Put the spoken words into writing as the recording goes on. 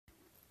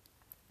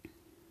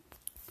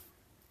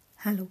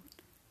Hello,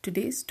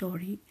 today's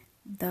story,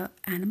 The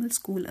Animal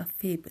School of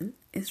Fable,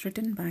 is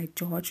written by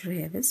George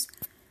Reavis,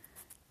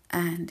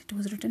 and it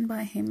was written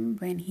by him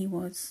when he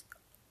was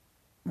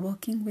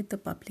working with the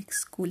public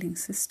schooling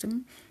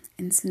system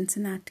in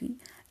Cincinnati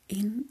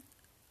in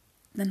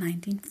the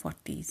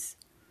 1940s.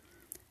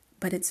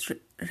 But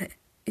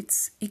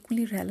it's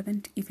equally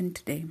relevant even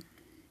today.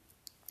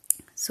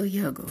 So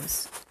here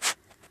goes.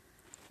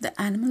 The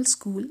Animal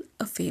School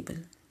of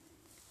Fable.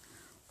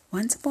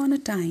 Once upon a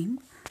time,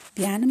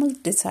 the animals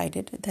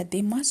decided that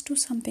they must do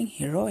something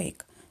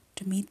heroic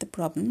to meet the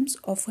problems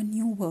of a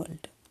new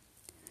world.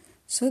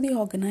 So they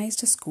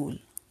organized a school.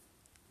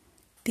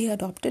 They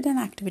adopted an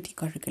activity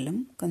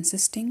curriculum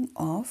consisting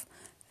of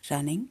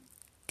running,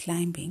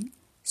 climbing,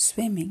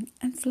 swimming,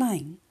 and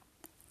flying.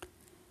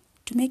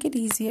 To make it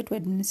easier to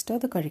administer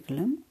the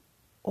curriculum,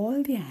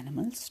 all the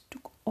animals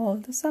took all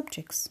the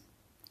subjects.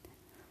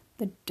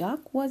 The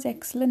duck was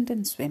excellent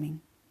in swimming.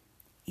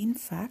 In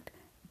fact,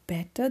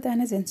 better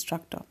than his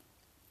instructor.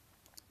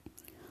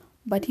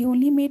 But he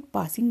only made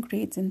passing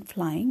grades in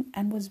flying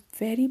and was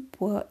very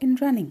poor in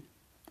running.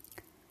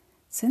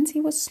 Since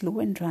he was slow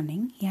in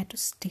running, he had to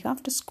stay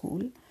after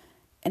school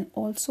and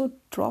also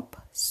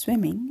drop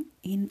swimming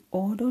in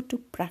order to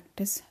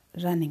practice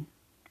running.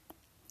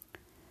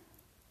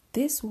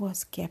 This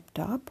was kept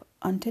up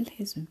until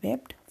his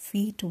webbed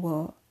feet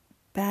were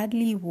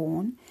badly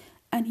worn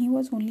and he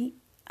was only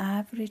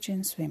average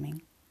in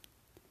swimming.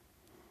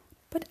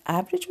 But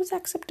average was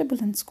acceptable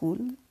in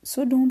school,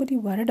 so nobody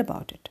worried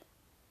about it.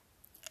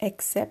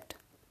 Except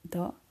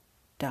the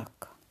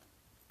duck.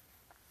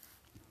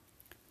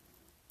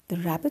 The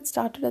rabbit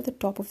started at the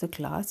top of the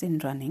class in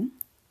running,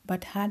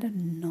 but had a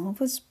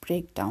nervous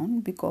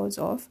breakdown because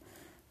of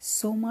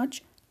so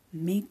much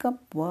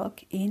make-up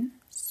work in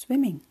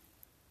swimming.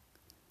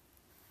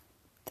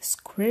 The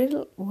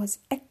squirrel was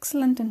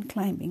excellent in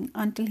climbing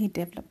until he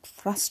developed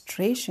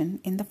frustration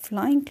in the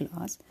flying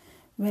class,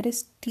 where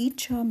his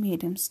teacher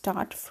made him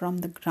start from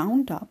the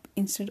ground up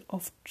instead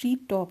of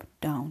treetop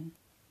down.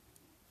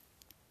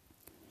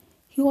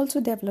 He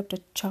also developed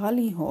a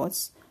Charlie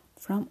horse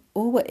from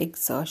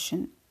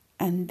overexertion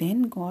and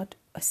then got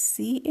a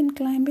C in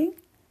climbing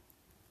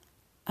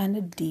and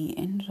a D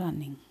in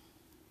running.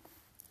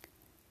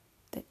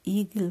 The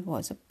eagle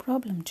was a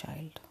problem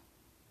child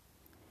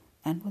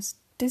and was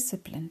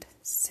disciplined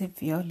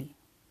severely.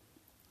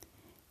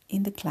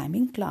 In the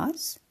climbing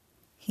class,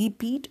 he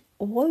beat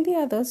all the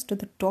others to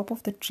the top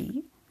of the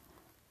tree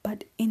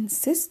but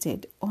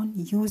insisted on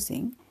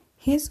using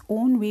his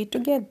own way to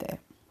get there.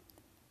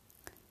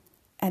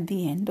 At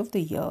the end of the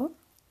year,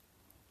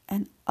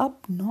 an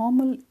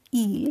abnormal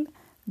eel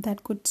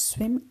that could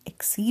swim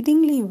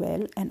exceedingly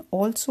well and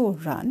also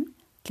run,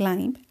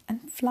 climb,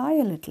 and fly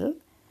a little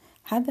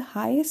had the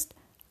highest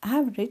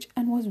average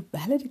and was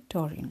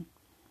valedictorian.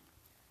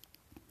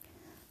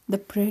 The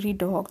prairie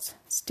dogs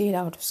stayed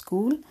out of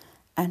school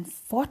and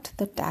fought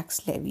the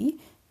tax levy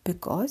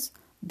because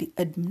the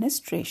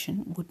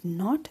administration would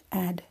not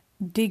add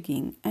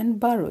digging and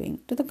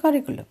burrowing to the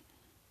curriculum.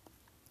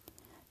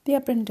 They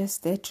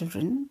apprenticed their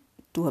children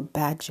to a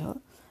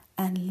badger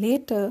and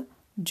later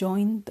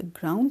joined the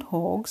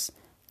groundhogs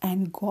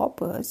and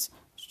gobbers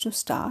to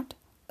start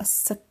a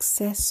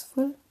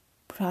successful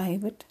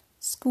private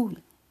school.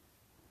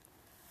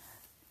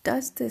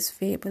 Does this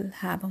fable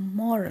have a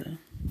moral?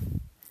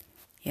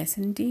 Yes,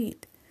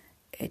 indeed.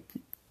 It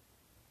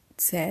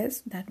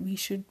says that we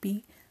should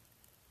be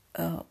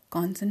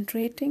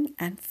concentrating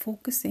and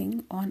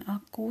focusing on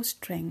our core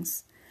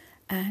strengths,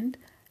 and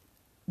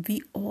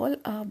we all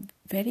are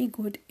very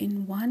good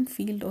in one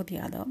field or the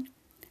other,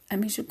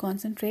 and we should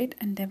concentrate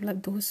and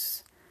develop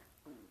those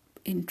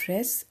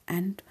interests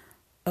and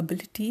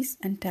abilities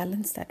and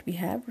talents that we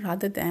have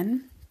rather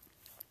than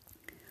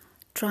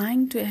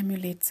trying to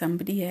emulate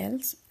somebody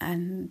else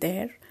and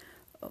their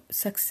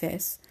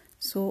success.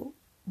 So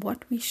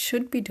what we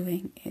should be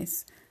doing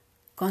is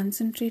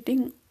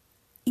concentrating.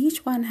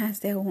 Each one has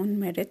their own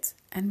merits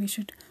and we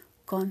should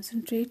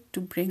concentrate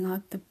to bring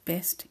out the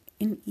best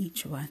in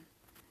each one.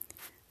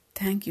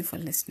 Thank you for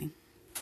listening.